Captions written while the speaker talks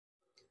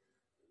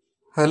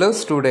Hello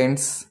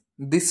students,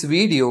 this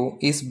video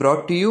is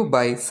brought to you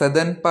by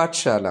Southern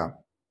Pathshala.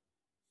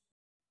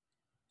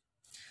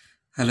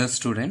 Hello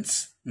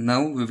students,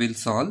 now we will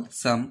solve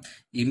some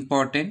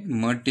important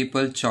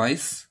multiple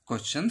choice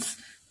questions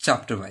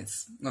chapter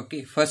wise.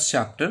 Okay, first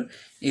chapter,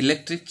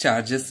 electric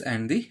charges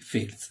and the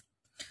fields.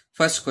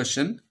 First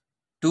question,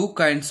 two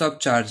kinds of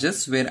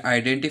charges were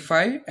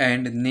identified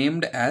and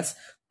named as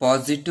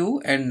positive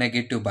and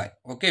negative by.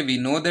 Okay, we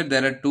know that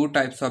there are two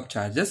types of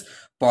charges,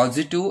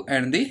 positive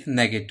and the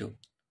negative.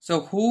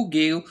 So who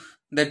gave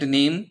that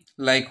name,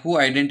 like who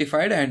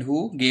identified and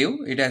who gave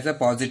it as a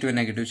positive and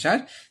negative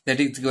charge?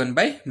 That is given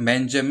by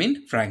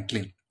Benjamin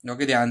Franklin.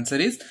 Okay, the answer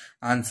is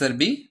answer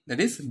B, that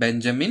is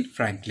Benjamin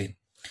Franklin.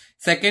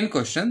 Second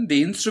question,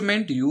 the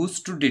instrument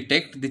used to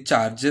detect the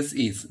charges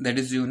is, that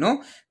is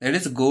that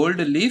is gold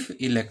leaf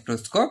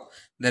electroscope.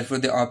 Therefore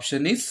the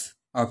option is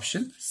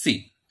option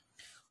C.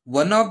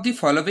 One of the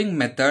following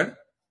method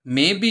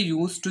may be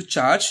used to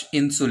charge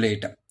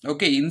insulator.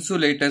 Okay,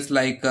 insulators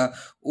like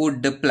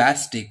wood,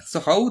 plastic. So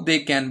how they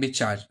can be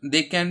charged?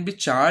 They can be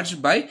charged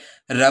by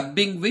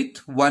rubbing with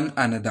one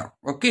another.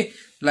 Okay,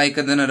 like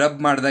adana rub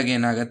ಮಾಡಿದಾಗ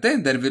ಏನಾಗುತ್ತೆ,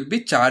 there will be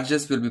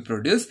charges will be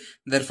produced.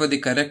 Therefore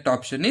the correct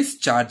option is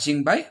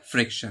charging by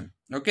friction.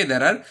 Okay,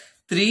 there are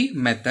three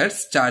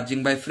methods: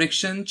 charging by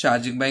friction,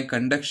 charging by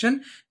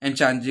conduction, and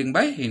charging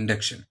by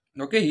induction.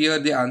 Okay, here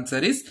the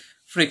answer is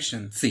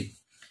friction, C.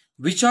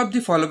 Which of the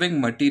following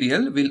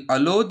material will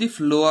allow the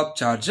flow of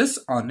charges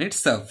on its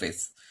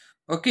surface?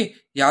 Okay,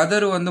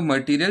 ಯಾವ್ದಾದ್ರು ಒಂದು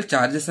material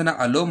charges ಅನ್ನ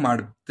allow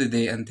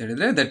ಮಾಡ್ತಿದೆ ಅಂತ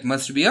ಹೇಳಿದ್ರೆ that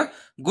must be a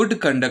good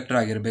conductor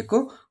ಆಗಿರಬೇಕು.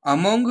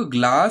 Among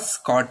glass,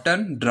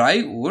 cotton, dry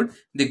wood,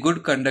 the good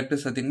conductor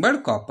is nothing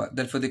but copper.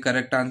 Therefore the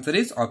correct answer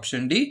is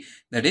option D,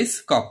 that is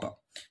copper.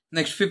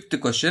 Next, fifth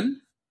question,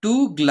 two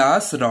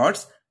glass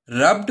rods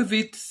rubbed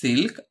with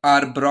silk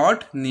are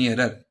brought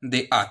nearer.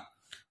 They are.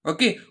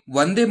 Okay,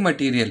 ಒಂದೇ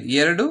material,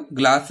 ಎರಡು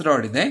glass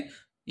rod ಇದೆ,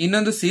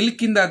 ಇನ್ನೊಂದು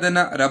silk ಇಂದ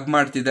ಅದನ್ನ rub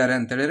ಮಾಡ್ತಿದ್ದಾರೆ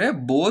ಅಂತ ಹೇಳಿದ್ರೆ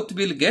both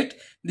will get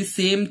the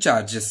same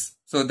charges.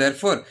 So there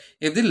four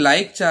if the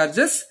like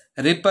charges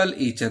repel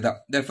each other,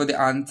 there four the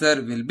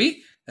answer will be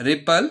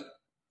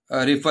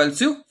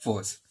repulsive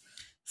force.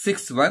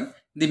 Sixth one,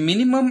 the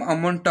minimum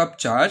amount of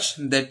charge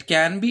that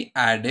can be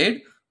added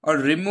or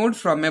removed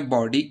from a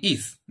body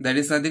is, that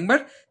is nothing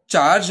but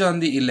charge on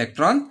the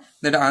electron.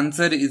 That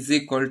answer is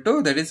equal to,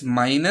 that is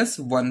minus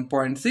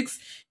 1.6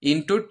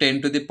 into 10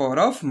 to the power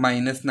of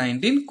minus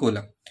 19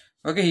 coulomb.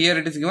 Okay, here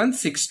it is given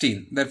 16.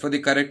 Therefore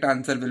the correct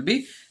answer will be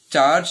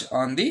charge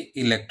on the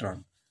electron.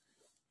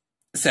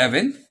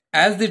 7.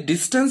 As the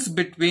distance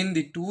between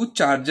the two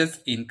charges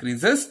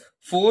increases,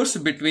 force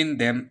between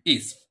them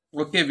is.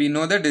 Okay, we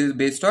know that it is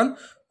based on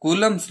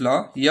Coulomb's law.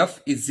 F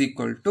is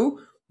equal to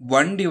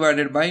 1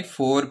 divided by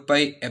 4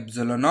 pi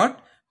epsilon naught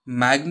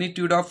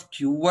magnitude of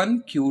q1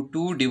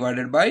 q2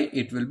 divided by,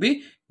 it will be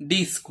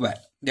d square.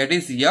 That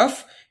is F,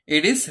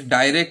 it is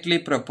directly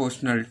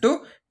proportional to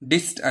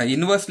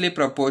inversely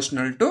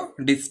proportional to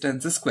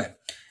distance square.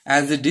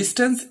 As the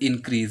distance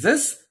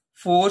increases,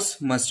 force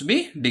must be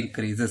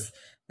decreases.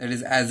 That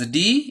is, as d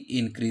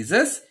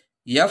increases,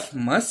 F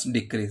must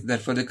decrease.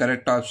 Therefore the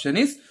correct option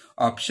is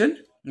option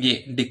A,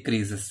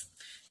 decreases.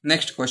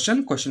 Next question,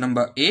 question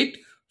number 8.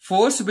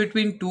 Force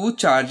between two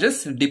charges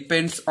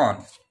depends on.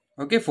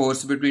 Okay,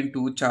 force between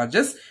two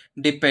charges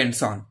depends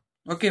on.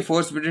 Okay,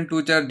 force between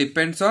two charges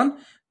depends on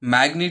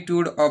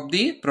magnitude of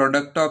the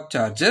product of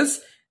charges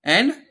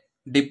and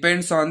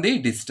depends on the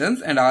distance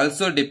and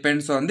also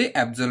depends on the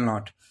epsilon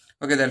naught.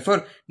 Okay, therefore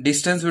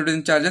distance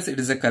between charges, it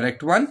is a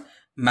correct one.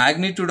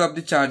 Magnitude of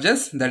the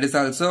charges, that is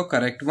also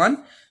correct one.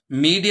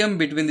 Medium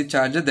between the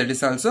charges, that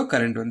is also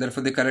correct one.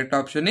 Therefore the correct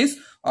option is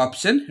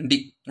option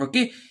D.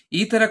 Okay,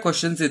 ee tara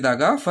questions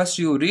idaga first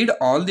you read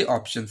all the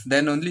options,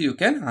 then only you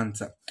can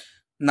answer.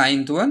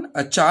 Ninth one,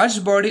 a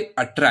charged body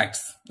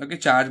attracts. Okay,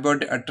 charged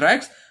body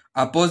attracts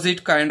opposite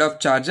kind of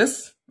charges.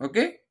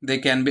 Okay, they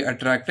can be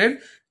attracted.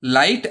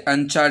 Light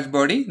uncharged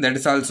body, that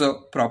is also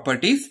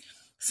properties.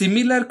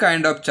 Similar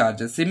kind of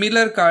charges,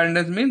 similar kind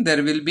of mean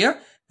there will be a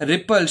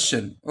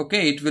repulsion.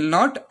 Okay, it will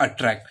not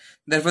attract.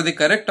 Therefore the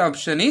correct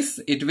option is,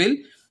 it will,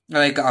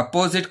 like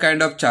opposite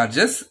kind of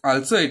charges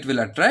also it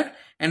will attract,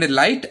 and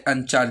light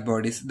uncharged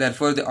bodies.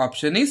 Therefore the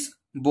option is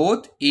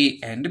both A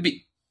and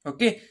B.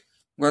 Okay,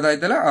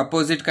 ಗೊತ್ತಾಯ್ತಲ್ಲ,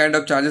 opposite kind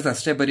of charges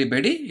ಅಷ್ಟೇ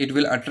ಬರಿಬೇಡಿ, it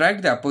will attract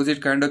the opposite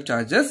kind of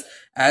charges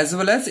as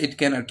well as it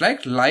can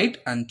attract light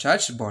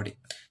uncharged body.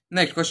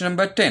 Next, question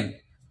number 10.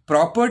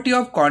 Property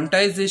of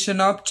quantization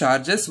of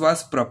charges was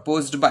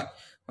proposed by.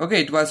 Okay,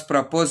 it was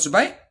proposed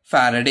by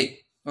Faraday.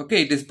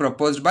 Okay, it is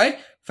proposed by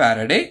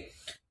Faraday,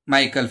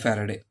 Michael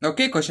Faraday.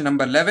 Okay, question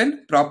number 11.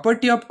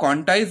 Property of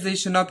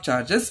quantization of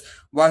charges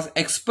was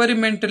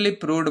experimentally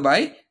proved by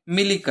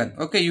Millikan.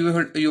 Okay,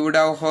 you would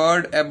have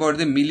heard about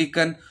the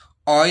Millikan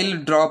oil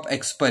drop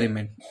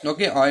experiment.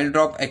 Okay, oil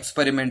drop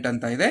experiment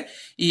anta ide.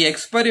 Ee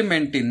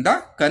experiment inda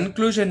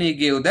conclusion he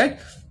gave that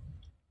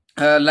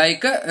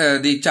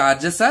the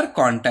charges are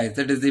quantized,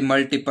 that is the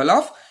multiple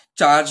of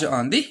charge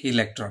on the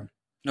electron.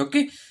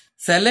 Okay,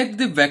 Select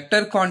the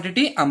vector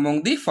quantity among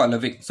the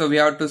following. So we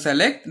have to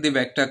select the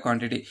vector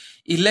quantity.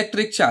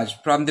 Electric charge.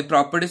 From the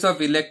properties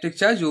of electric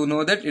charge, you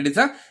know that it is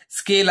a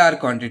scalar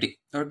quantity.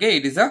 Okay,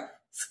 it is a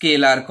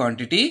scalar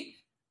quantity.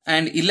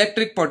 And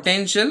electric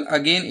potential,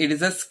 again it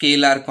is a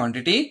scalar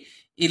quantity.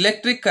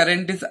 Electric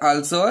current is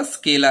also a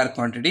scalar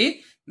quantity.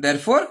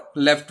 Therefore,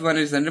 left one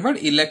is nothing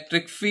but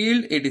electric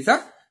field. It is a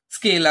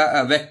scalar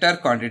vector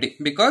quantity,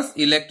 because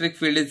electric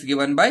field is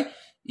given by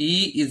E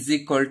is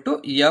equal to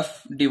F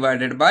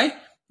divided by,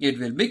 it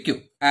will be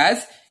Q. As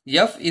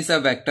F is a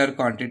vector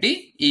quantity,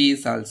 E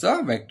is also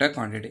a vector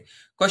quantity.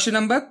 Question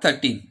number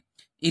 13.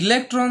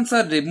 Electrons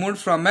are removed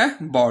from a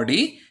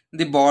body.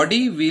 The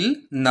body will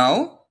now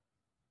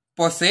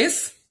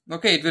possess,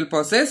 okay, it will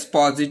possess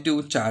positive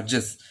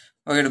charges.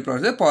 Okay, to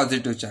possess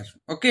positive charge.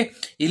 Okay,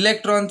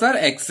 electrons are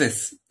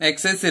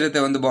excess ಇರುತ್ತೆ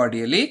ಒಂದು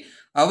ಬಾಡಿಯಲ್ಲಿ.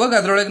 ಅವಾಗ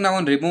ಅದರೊಳಗೆ ನಾವು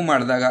remove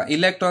ಮಾಡಿದಾಗ,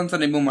 electrons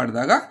remove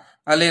ಮಾಡಿದಾಗ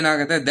ಅಲ್ಲಿ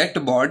ಏನಾಗುತ್ತೆ, that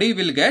body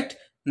will get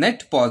net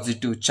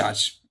positive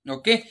charge.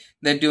 Okay,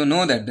 that you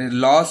know that the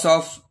loss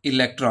of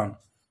electron,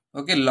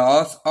 okay,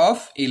 loss of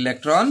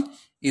electron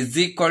is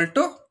equal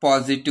to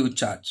positive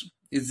charge,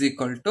 is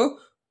equal to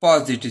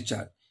positive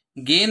charge.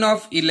 Gain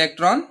of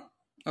electron,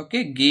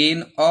 okay, gain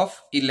of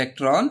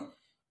electron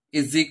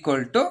is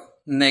equal to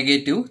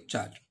negative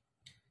charge.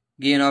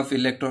 Gain of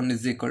electron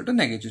is equal to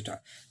negative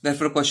charge.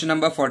 Therefore, question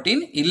number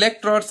 14,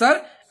 electrons are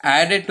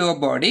added to a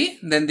body,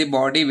 then the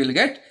body will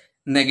get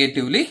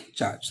negatively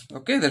charged.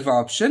 Okay, therefore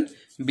option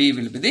B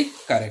will be the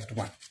correct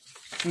one.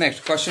 Next,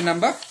 question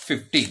number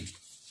 15.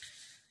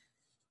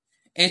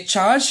 A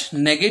charge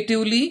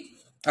negatively,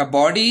 a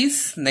body is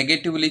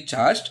negatively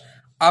charged.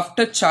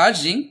 After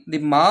charging, the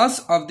mass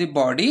of the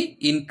body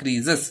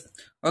increases.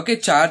 Okay,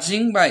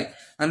 charging by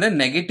ಅಂದ್ರೆ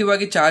negative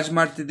ಆಗಿ charge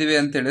ಮಾಡ್ತಿದ್ದೀವಿ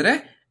ಅಂತ ಹೇಳಿದ್ರೆ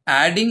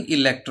adding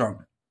electron.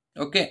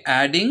 Okay,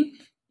 adding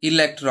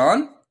electron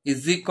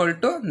is equal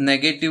to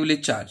negatively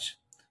charge.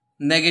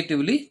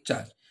 Negatively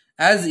charge.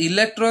 As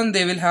electron,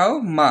 they will have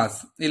mass.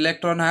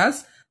 Electron has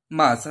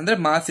mass, ಅಂದ್ರೆ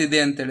mass ಇದೆ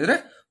ಅಂತ ಹೇಳಿದ್ರೆ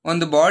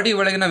ಒಂದು ಬಾಡಿ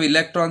ಒಳಗೆ ನಾವು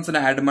ಇಲೆಕ್ಟ್ರಾನ್ಸ್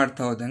ಆಡ್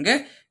ಮಾಡ್ತಾ ಹೋದಂಗೆ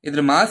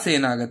ಇದ್ರ ಮಾಸ್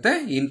ಏನಾಗುತ್ತೆ,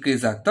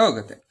 ಇನ್ಕ್ರೀಸ್ ಆಗ್ತಾ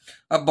ಹೋಗುತ್ತೆ.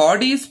 A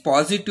body is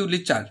positively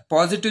charge.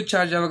 Positive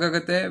charge ಯಾವಾಗ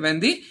ಆಗುತ್ತೆ,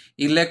 when the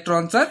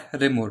electrons are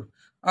removed.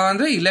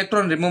 ಅಂದ್ರೆ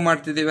ಇಲೆಕ್ಟ್ರಾನ್ ರಿಮೂವ್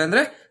ಮಾಡ್ತಿದೀವಿ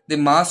ಅಂದ್ರೆ the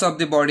mass of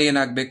the body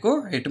ಏನಾಗಬೇಕು,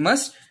 ಇಟ್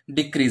ಮಸ್ಟ್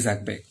ಡಿಕ್ರೀಸ್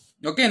ಆಗಬೇಕು.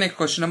 Okay, next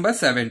question number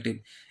 17.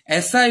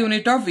 SI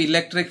unit of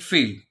electric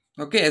field.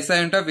 Okay, SI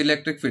unit of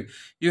electric field,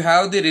 you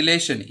have the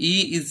relation E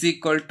is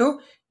equal to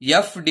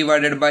F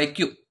divided by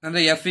Q.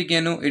 ಅಂದ್ರೆ F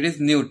ಏನು, it is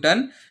Newton,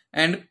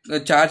 and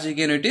charge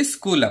ಏನು, it is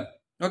Coulomb.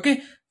 Okay,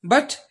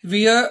 but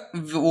we are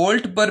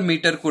volt per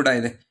meter ಕೂಡ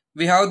ಇದೆ.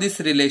 We have this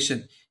relation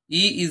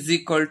E is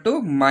equal to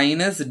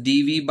minus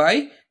dV by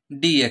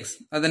dx.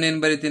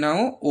 ಅದನ್ನೇನು ಬರಿತೀವಿ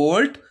ನಾವು,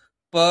 volt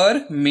per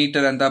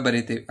metre ಅಂತ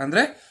ಬರಿತೀವಿ.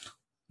 ಅಂದ್ರೆ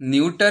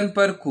Newton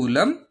per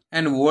coulomb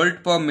and volt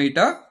per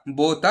meter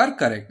both are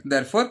correct.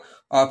 Therefore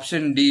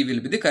option D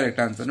will be the correct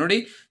answer. ನೋಡಿ,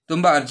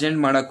 ತುಂಬಾ urgent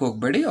ಮಾಡಕ್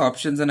ಹೋಗ್ಬೇಡಿ,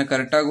 ಆಪ್ಷನ್ಸ್ ಅನ್ನ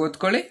ಕರೆಕ್ಟ್ ಆಗಿ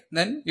ಓದ್ಕೊಳ್ಳಿ,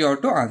 then you have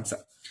to answer.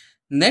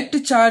 Net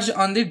charge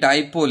on the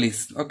dipole is,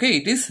 okay,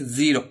 it is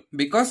 0,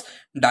 because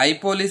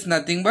dipole is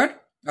nothing but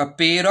a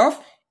pair of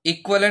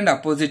equal and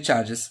opposite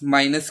charges.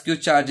 minus q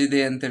charge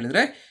ಇದೆ ಅಂತ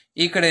ಹೇಳಿದ್ರೆ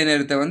ಈ ಕಡೆ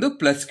ಏನಿರುತ್ತೆ, ಒಂದು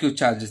ಪ್ಲಸ್ q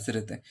charges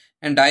ಇರುತ್ತೆ.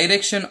 and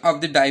direction of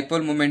the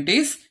dipole moment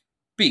is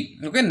P.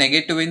 Okay,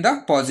 negative ಇಂದ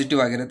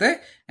positive ಆಗಿರುತ್ತೆ.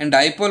 and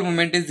dipole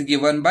moment is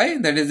given by,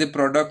 that is the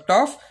product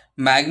of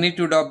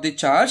magnitude of the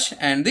charge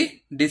and the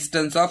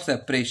distance of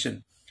separation.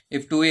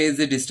 If 2a is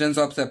the distance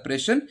of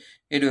separation,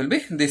 it will be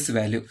this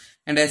value.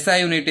 and SI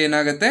unit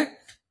ಏನಾಗುತ್ತೆ,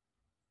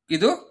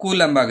 ಇದು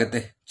coulomb ಆಗುತ್ತೆ.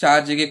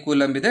 ಚಾರ್ಜ್ಗೆ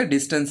coulomb ಇದೆ,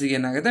 distance ಗೆ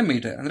ಏನಾಗುತ್ತೆ,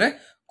 metre, ಅಂದ್ರೆ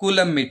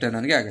coulomb metre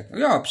ನನಗೆ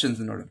ಆಗುತ್ತೆ. ಆಪ್ಷನ್ಸ್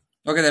ನೋಡೋಣ.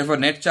 Okay, therefore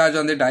net charge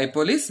on the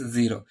dipole is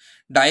 0.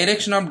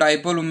 Direction of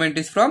dipole moment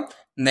is from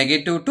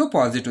negative to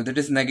positive, that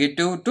is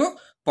negative to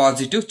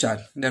positive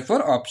charge.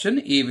 Therefore option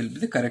A will be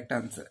the correct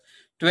answer.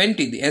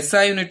 20. The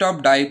SI unit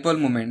of dipole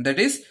moment, that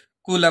is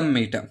Coulomb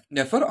meter.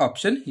 Therefore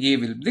option A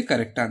will be the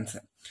correct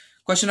answer.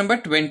 Question number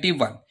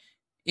 21.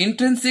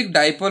 Intrinsic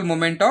dipole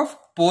moment of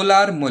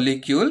polar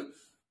molecule,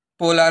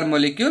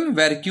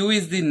 where Q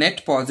is the net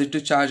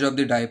positive charge of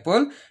the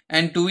dipole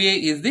and 2a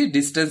is the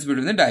distance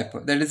between the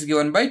dipole, that is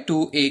given by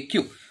 2aq.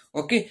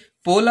 Okay,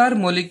 polar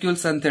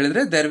molecules ಅಂತ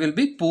ಹೇಳಿದ್ರೆ there will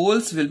be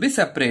poles will be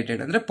separated,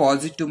 ಅಂದ್ರೆ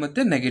positive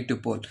ಮತ್ತೆ negative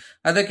pole.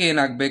 ಅದಕ್ಕೆ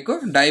ಏನಾಗಬೇಕು,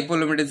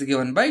 dipole moment is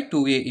given by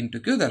 2a into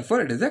q. Therefore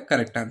it is a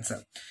correct answer.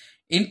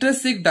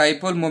 Intrinsic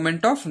dipole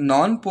moment of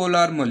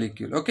non-polar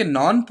molecule. Okay,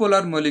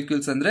 non-polar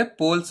molecules andre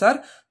poles are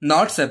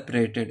not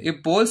separated. If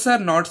poles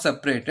are not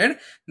separated,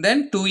 then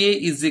 2a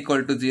is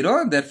equal to 0.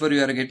 Therefore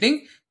you are getting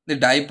the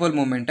dipole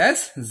moment as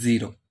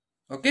 0.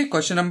 Okay,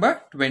 question number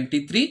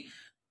 23.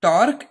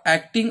 Torque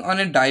acting on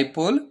a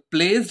dipole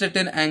placed at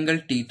an angle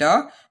theta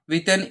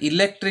with an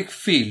electric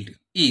field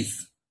is.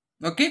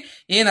 Okay,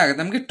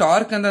 ಏನಾಗುತ್ತೆ ನಮಗೆ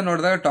torque ಅಂತ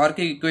ನೋಡಿದಾಗ torque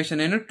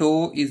equation ಏನು, ಟೋ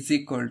is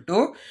equal to,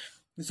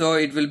 so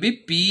it will be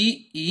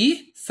PE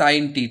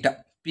sin theta.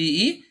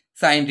 PE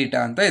sin theta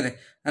ಅಂತ ಇದೆ.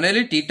 ಅಂದ್ರೆ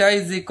ಇಲ್ಲಿ theta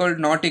is equal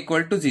not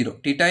equal to 0.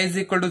 theta is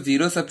equal to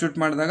 0 substitute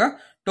ಮಾಡಿದಾಗ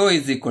tau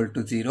is equal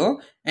to 0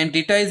 and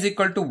theta is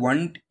equal to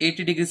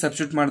 180 degree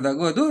substitute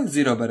ಮಾಡಿದಾಗ ಅದು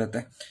 0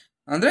 ಬರುತ್ತೆ.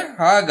 ಅಂದ್ರೆ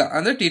ಆಗ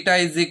ಅಂದ್ರೆ ಥೀಟಾ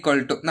ಇಸ್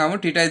ಈಕ್ವಲ್ ಟು ನಾವು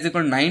ಥೀಟಾ ಇಸ್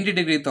ಈಕ್ವಲ್ 90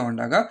 ಡಿಗ್ರಿ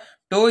ತಗೊಂಡಾಗ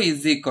ಟೋ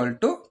is equal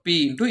to P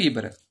into E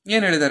ಬರುತ್ತೆ.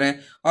 ಏನ್ ಹೇಳಿದ್ದಾರೆ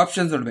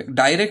ಆಪ್ಷನ್ಸ್ ನೋಡ್ಬೇಕು.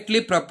 Directly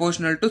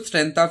proportional to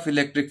strength of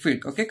electric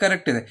field. Okay,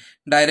 correct ಇದೆ.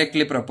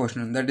 Directly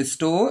proportional, that is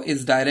toe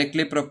is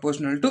directly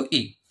proportional to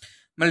E.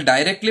 ಆಮೇಲೆ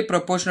directly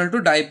proportional to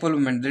dipole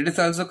moment, that is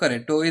also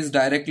correct. Toe is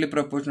directly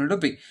proportional to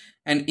P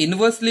and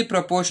inversely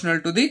proportional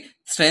to the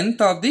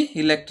strength of the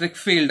electric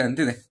field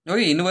ಅಂತಿದೆ.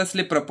 Okay,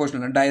 inversely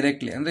proportional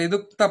directly ಅಂದ್ರೆ ಇದು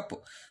ತಪ್ಪು.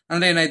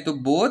 ಅಂದ್ರೆ ಏನಾಯ್ತು,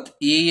 both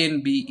A and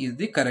B is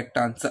the correct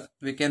answer.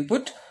 We can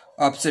put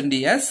option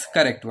D as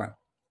correct one.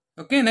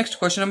 Okay, next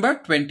question number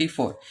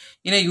 24.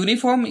 In a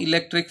uniform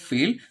electric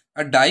field,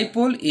 a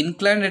dipole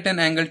inclined at an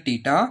angle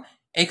theta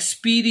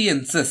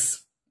experiences.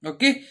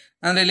 Okay,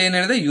 ಅಂದ್ರೆ ಇಲ್ಲಿ ಏನ್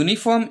ಹೇಳಿದೆ,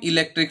 uniform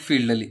electric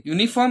field ಅಲ್ಲಿ.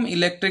 Uniform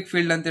electric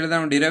field ಅಂತ ಹೇಳಿದ್ರೆ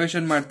ನಾವು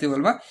derivation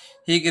ಮಾಡ್ತೀವಲ್ವಾ,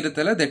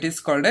 ಹೀಗಿರುತ್ತಲ್ಲ, that is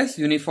called as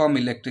uniform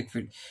electric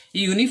field.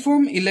 ಈ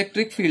uniform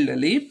electric field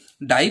ಅಲ್ಲಿ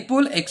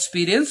dipole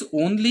experience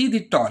only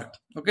the torque.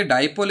 Okay,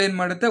 dipole ಏನ್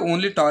ಮಾಡುತ್ತೆ,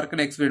 ಓನ್ಲಿ ಟಾರ್ಕ್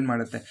ನ ಎಕ್ಸ್ಪೀರಿಯನ್ಸ್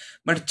ಮಾಡುತ್ತೆ.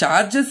 ಬಟ್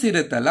ಚಾರ್ಜಸ್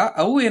ಇರುತ್ತಲ್ಲ,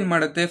 ಅವು ಏನ್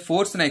ಮಾಡುತ್ತೆ,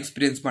 ಫೋರ್ಸ್ ನ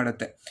ಎಕ್ಸ್ಪೀರಿಯನ್ಸ್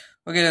ಮಾಡುತ್ತೆ.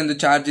 ಓಕೆ, ಒಂದು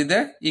ಚಾರ್ಜ್ ಇದೆ,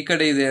 ಈ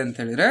ಕಡೆ ಇದೆ ಅಂತ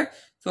ಹೇಳಿದ್ರೆ,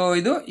 ಸೊ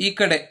ಇದು ಈ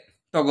ಕಡೆ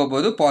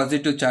ತಗೋಬಹುದು,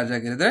 ಪಾಸಿಟಿವ್ ಚಾರ್ಜ್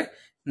ಆಗಿದ್ರೆ.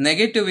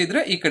 ನೆಗೆಟಿವ್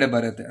ಇದ್ರೆ ಈ ಕಡೆ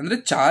ಬರುತ್ತೆ. ಅಂದ್ರೆ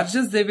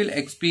charges they will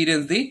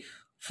experience the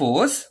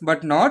force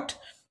but not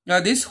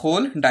this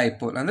whole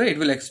dipole. ಅಂದ್ರೆ it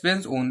will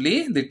experience only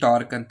the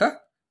torque ಅಂತ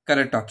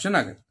ಕರೆಕ್ಟ್ ಆಪ್ಷನ್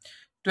ಆಗುತ್ತೆ.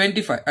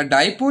 25. A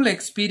dipole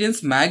experience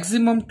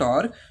maximum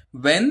torque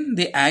when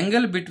the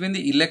angle between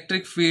the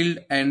electric field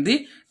and the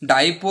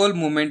dipole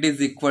moment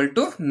is equal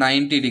to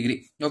 90 degree.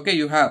 Okay,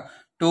 you have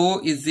tau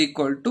is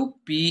equal to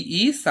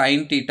PE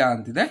sin theta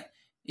antide.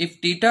 If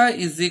theta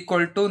is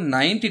equal to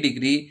 90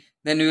 degree,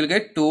 then you will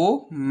get tau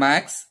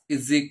max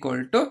is equal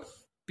to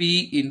P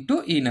into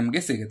E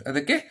ನಮಗೆ ಸಿಗುತ್ತೆ.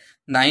 ಅದಕ್ಕೆ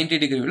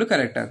 90 degree will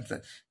correct answer.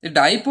 The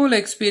dipole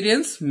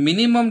experience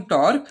minimum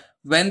torque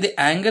when the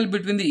angle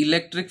between the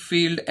electric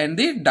field and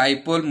the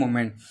dipole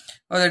moment.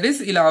 That is,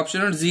 ಇಲ್ಲಿ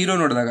option 0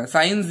 ನೋಡಿದಾಗ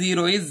sin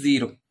 0 is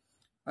 0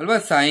 ಅಲ್ವಾ,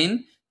 sin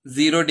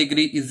 0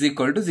 degree is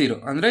equal to 0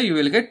 ಅಂದ್ರೆ you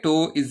will get tau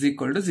is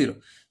equal to 0.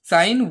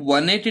 Sin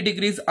 180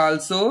 degrees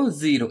also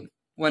 0.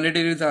 180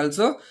 degrees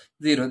also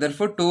 0.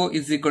 Therefore, tau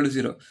is equal to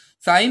 0.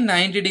 Sin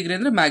 90 degree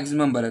ಅಂದ್ರೆ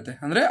maximum ಬರುತ್ತೆ.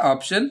 ಅಂದ್ರೆ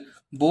option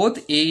both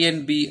A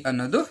and B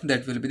ಅನ್ನೋದು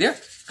that will be the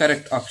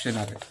correct option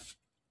ಆಗುತ್ತೆ.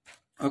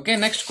 Okay,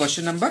 next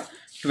question number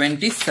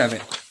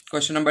 27.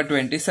 Question number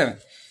 27.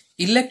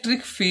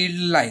 Electric field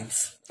lines.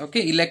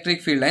 Okay, electric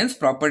field lines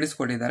properties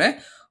ಕೊಟ್ಟಿದ್ದಾರೆ.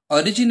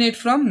 Originate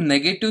from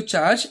negative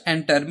charge and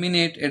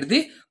terminate at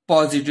the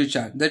positive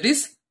charge. That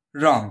is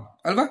wrong.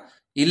 ಅಲ್ವಾ,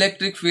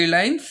 electric field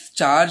lines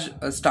charge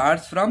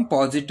starts from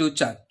positive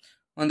charge.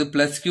 ಒಂದು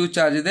plus Q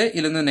charge ಇದೆ,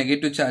 ಇಲ್ಲೊಂದು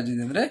negative charge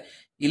ಇದೆ. ಅಂದ್ರೆ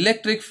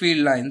electric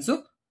field lines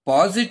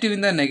positive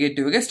ಇಂದ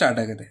negative ಗೆ start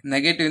ಆಗುತ್ತೆ,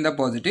 negative ಇಂದ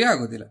ಪಾಸಿಟಿವ್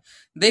ಆಗೋದಿಲ್ಲ.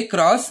 They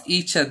cross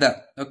each other.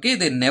 Okay,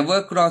 they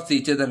never cross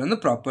each other ಅನ್ನೋ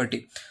property.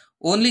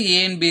 Only A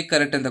and B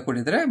correct ಅಂತ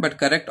ಕೊಟ್ಟಿದ್ದಾರೆ, but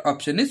correct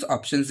option is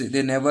option C,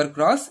 they never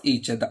cross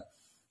each other.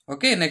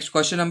 Okay, next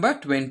question number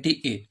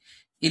 28.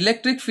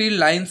 Electric field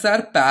lines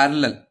are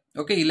parallel.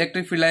 Okay,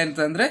 electric field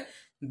lines ಅಂದ್ರೆ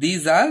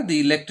these are the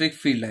electric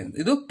field lines.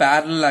 ಇದು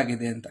parallel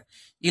ಆಗಿದೆ ಅಂತ.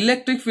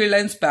 Electric field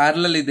lines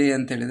parallel ಇದೆ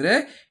ಅಂತ ಹೇಳಿದ್ರೆ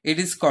it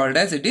is called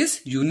as it is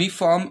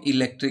uniform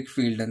electric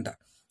field ಅಂತ.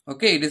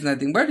 Okay, it is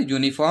nothing but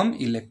uniform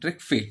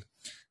electric field.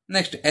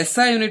 Next,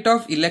 SI unit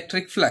of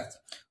electric flux.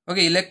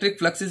 Okay, electric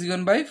flux is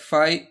given by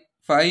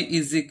phi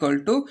is equal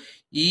to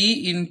E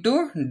into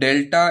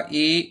delta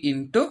A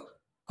into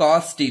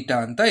cos theta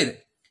ಅಂತ ಇದೆ.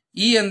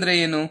 E ಅಂದ್ರೆ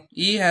ಏನು,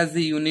 E has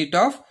the unit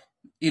of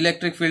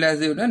electric field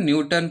as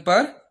Newton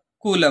per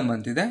coulomb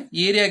ಅಂತಿದೆ.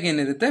 ಏರಿಯಾಗೆ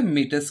ಏನಿರುತ್ತೆ,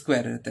 metre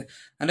square ಇರುತ್ತೆ.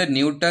 ಅಂದ್ರೆ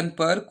Newton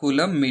per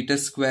coulomb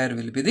metre square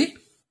will be the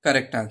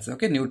correct answer.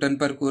 Okay, Newton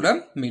per coulomb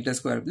metre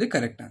square will be the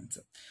correct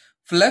answer.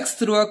 Flux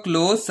through a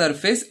close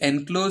surface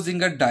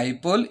ಎನ್ಕ್ಲೋಸಿಂಗ್ a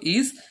dipole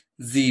is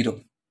 0.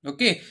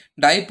 Okay,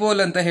 dipole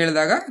ಅಂತ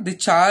ಹೇಳಿದಾಗ the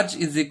charge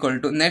is equal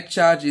to net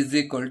charge is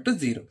equal to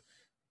 0.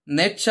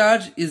 Net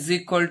charge is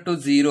equal to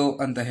 0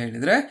 ಅಂತ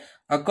ಹೇಳಿದ್ರೆ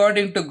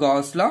according to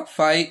Gauss law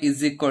phi is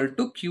equal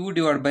to q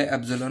divided by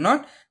epsilon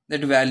naught.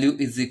 That value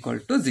is equal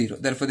to 0.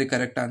 Therefore, the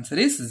correct answer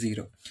is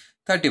 0.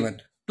 31.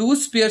 Two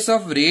spheres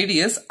of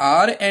radius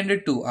r and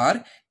 2r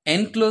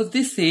enclose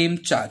the same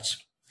charge.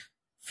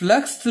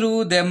 Flux through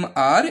them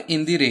are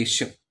in the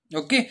ratio.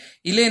 Okay,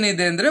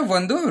 ಇಲ್ಲೇನಿದೆ ಅಂದ್ರೆ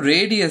ಒಂದು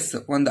radius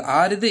ಒಂದು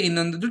R ಇದೆ,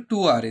 ಇನ್ನೊಂದು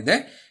 2r ಇದೆ.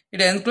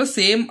 It enclose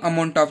same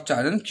amount of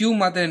charge ಅಂದ್ರೆ Q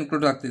ಮಾತ್ರ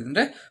include ಆಗ್ತಿದೆ.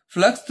 ಅಂದ್ರೆ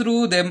flux through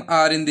them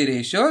are in the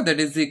ratio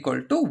that is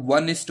equal to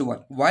 1:1.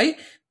 Y?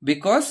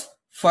 Because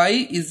phi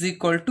is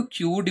equal to q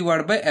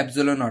divided by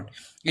epsilon naught.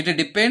 It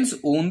depends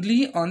only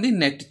on the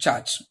net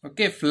charge.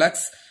 Okay,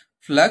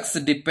 flux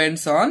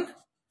depends on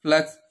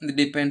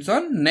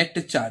net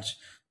charge,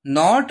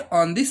 not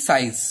on the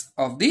size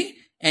of the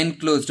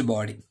enclosed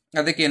body.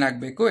 ಅದಕ್ಕೆ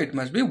ಏನಾಗಬೇಕು, it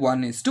must be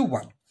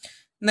 1:1.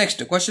 Next,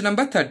 question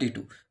number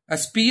 32. A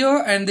sphere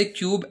and the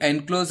cube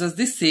encloses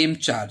the same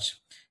charge.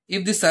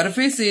 If the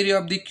surface area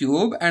of the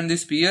cube and the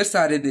spheres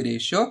are in the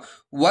ratio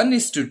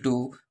 1:2,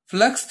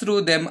 flux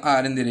through them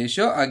are in the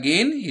ratio,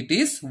 again it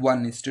is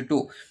 1:2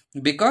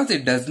 because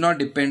it does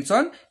not depends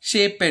on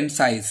shape and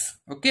size.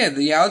 Okay, ಅದು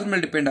ಯಾವ್ದ್ರ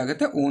ಮೇಲೆ depend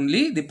ಆಗುತ್ತೆ,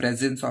 only the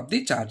presence of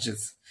the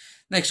charges.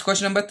 Next,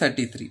 question number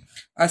 33.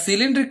 A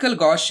cylindrical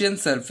Gaussian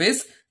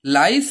surface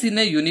lies in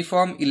a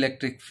uniform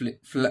electric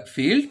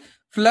field.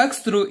 Flux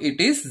through it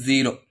is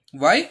 0.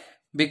 Why?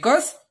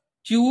 Because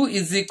Q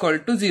is equal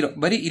to 0.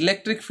 ಬರೀ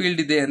electric field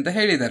ಇದೆ ಅಂತ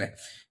ಹೇಳಿದ್ದಾರೆ.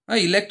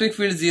 electric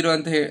field 0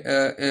 ಅಂತ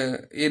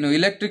ಏನು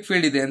electric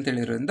field ಇದೆ ಅಂತ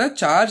ಹೇಳಿರೋದ್ರಿಂದ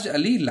charge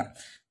ಅಲ್ಲಿ ಇಲ್ಲ.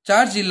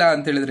 ಚಾರ್ಜ್ ಇಲ್ಲ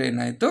ಅಂತ ಹೇಳಿದ್ರೆ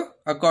ಏನಾಯ್ತು?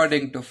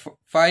 According to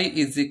phi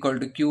is equal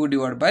to Q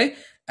divided by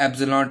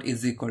epsilon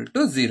is equal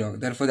to 0.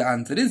 Therefore, the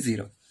answer is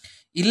 0.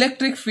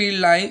 Electric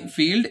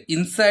field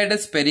inside a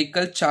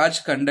spherical charge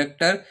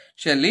conductor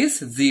shell is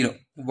 0.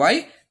 Why?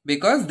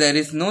 Because there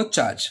is no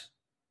charge.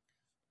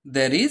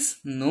 There is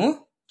no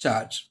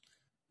charge.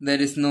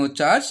 There is no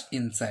charge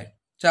inside.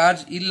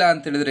 Charge illa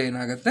anta helidre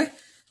enagutte?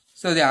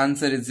 So the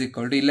answer is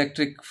equal to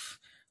electric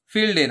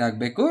field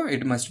enagbeku,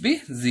 it must be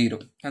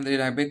 0. Andre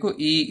enagbeku?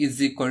 E is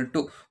equal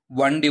to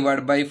 1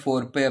 divided by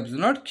 4 pi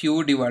epsilon Q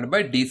divided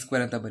by d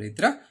square anta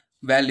baritira.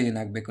 Value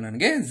enagbeku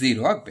nanage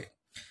 0 agbeku.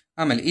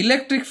 ಆಮೇಲೆ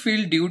electric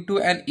field due to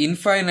an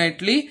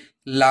infinitely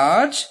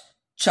large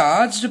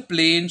charged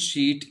plane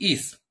sheet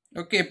is.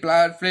 Okay,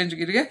 plane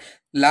ಗೆ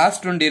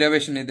last ಒಂದು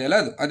derivation ಇದೆ ಅಲ್ಲ,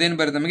 ಅದೇನು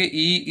ಬರುತ್ತೆ ನಮಗೆ?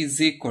 E is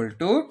equal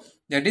to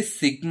that is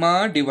sigma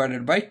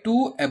divided by 2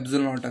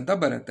 epsilon naught ಅಂತ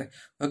ಬರುತ್ತೆ.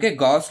 ಓಕೆ,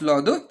 ಗಾಸ್ ಲಾ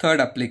ಅದು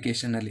ಥರ್ಡ್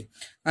ಅಪ್ಲಿಕೇಶನ್ ಅಲ್ಲಿ.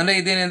 ಅಂದ್ರೆ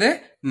ಇದೇನಿದೆ?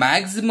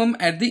 Maximum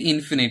at the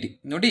infinity.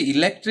 ನೋಡಿ,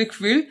 ಇಲೆಕ್ಟ್ರಿಕ್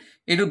ಫೀಲ್ಡ್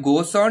ಇದು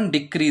goes on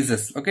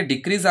decreases. Okay,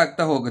 decrease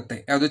ಆಗ್ತಾ ಹೋಗುತ್ತೆ.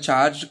 ಯಾವುದು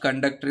ಚಾರ್ಜ್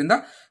ಕಂಡಕ್ಟರ್ ಇಂದ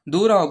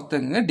ದೂರ ಹೋಗ್ತಾ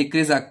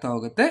ಡಿಕ್ರೀಸ್ ಆಗ್ತಾ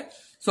ಹೋಗುತ್ತೆ.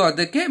 ಸೊ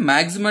ಅದಕ್ಕೆ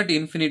ಮ್ಯಾಕ್ಸಿಮಮ್ ಅಟ್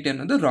ಇನ್ಫಿನಿಟಿ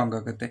ಅನ್ನೋದು ರಾಂಗ್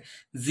ಆಗುತ್ತೆ.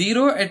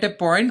 0 at a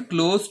point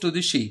close to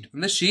the sheet.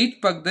 ಅಂದ್ರೆ ಶೀಟ್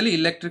ಪಕ್ಕದಲ್ಲಿ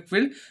ಇಲೆಕ್ಟ್ರಿಕ್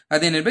ಫೀಲ್ಡ್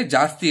ಅದೇನಿರ್ಬೇಕು?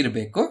 ಜಾಸ್ತಿ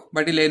ಇರಬೇಕು.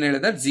 ಬಟ್ ಇಲ್ಲಿ ಏನ್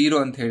ಹೇಳಿದಾರೆ? 0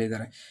 ಅಂತ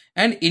ಹೇಳಿದ್ದಾರೆ.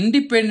 And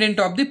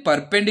independent of the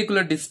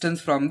perpendicular distance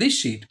from the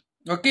sheet.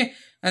 Okay,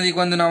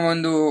 ಅದೀಗ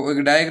ನಾವೊಂದು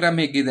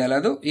ಡಯಾಗ್ರಾಮ್ ಹೇಗಿದೆ ಅಲ್ಲ,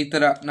 ಅದು ಈ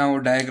ತರ ನಾವು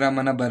ಡಯಾಗ್ರಾಮ್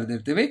ಅನ್ನ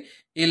ಬರೆದಿರ್ತೀವಿ.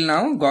 ಇಲ್ಲಿ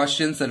ನಾವು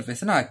ಗಾಸಿಯನ್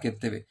ಸರ್ಫೇಸ್ ಅನ್ನ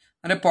ಹಾಕಿರ್ತೀವಿ.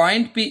 ಅಂದ್ರೆ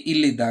ಪಾಯಿಂಟ್ ಪಿ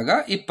ಇಲ್ಲಿದ್ದಾಗ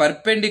ಈ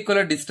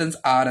ಪರ್ಪೆಂಡಿಕ್ಯುಲರ್ ಡಿಸ್ಟೆನ್ಸ್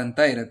ಆರ್ ಅಂತ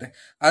ಇರುತ್ತೆ.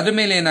 ಅದ್ರ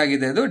ಮೇಲೆ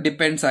ಏನಾಗಿದೆ? ಅದು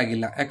ಡಿಪೆಂಡ್ಸ್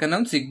ಆಗಿಲ್ಲ. ಯಾಕಂದ್ರೆ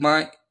ನಾವು ಸಿಗ್ಮಾ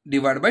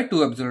divided by 2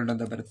 epsilon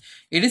ಅಂತ ಬರುತ್ತೆ.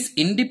 It is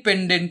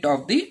independent of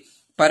the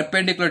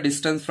perpendicular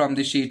distance from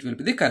the sheet will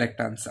be the correct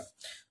answer.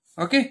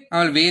 Okay,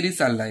 ಆಮೇಲೆ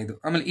ವೇರಿಸ್ ಅಲ್ಲ ಇದು.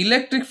 ಆಮೇಲೆ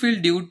electric field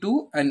due to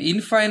an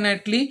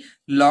infinitely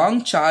long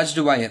charged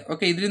wire.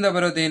 Okay, ಇದರಿಂದ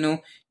ಬರೋದೇನು?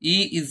 E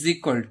is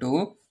equal to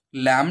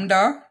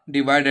lambda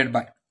divided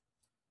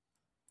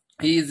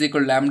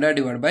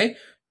by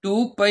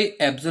 2 pi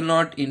epsilon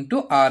naught into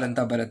r ಅಂತ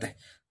ಬರುತ್ತೆ.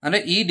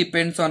 ಅಂದ್ರೆ E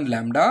depends on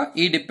lambda,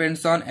 E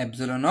depends on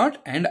epsilon naught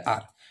and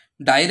r.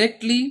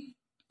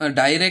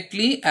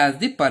 Directly as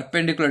the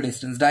perpendicular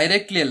distance.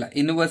 Directly ಅಲ್ಲ,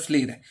 inversely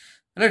ಇದೆ.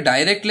 ಅಂದ್ರೆ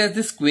directly as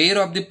the square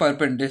of the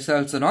perpendicular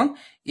also wrong.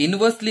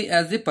 Inversely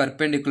as the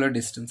perpendicular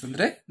distance.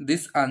 ಅಂದ್ರೆ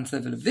this answer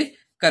will be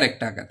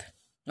correct ಆಗತ್ತೆ.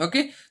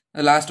 Okay,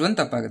 last one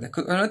ತಪ್ಪಾಗುತ್ತೆ.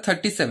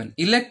 37.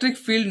 Electric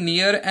field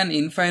near an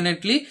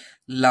infinitely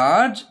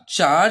large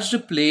charged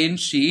plane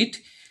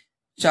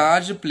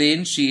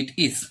sheet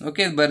is.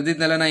 Okay,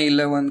 ಬರ್ದಿದ್ನಲ್ಲ ನಾ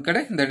ಇಲ್ಲ ಒಂದ್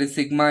ಕಡೆ. That is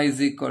sigma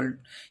is equal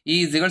E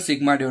is equal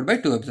sigma divided by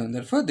 2 epsilon.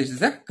 Therefore, this is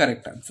the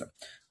correct answer.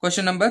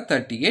 Question number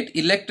 38.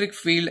 Electric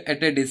field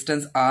at a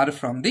distance r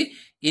from the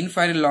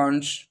infinite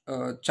launch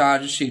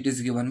charge sheet is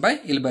given by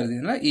ಇಲ್ಲಿ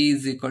ಬರ್ದಿದ್ನಲ್ಲ E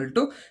is equal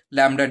to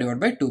lambda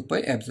divided by 2 pi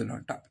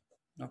epsilon top.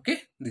 Okay,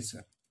 this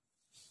one.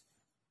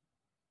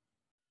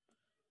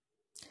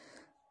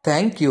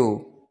 Thank you.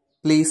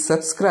 Please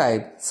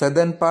subscribe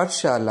Southern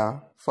Pathshala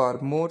for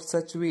more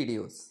such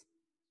videos.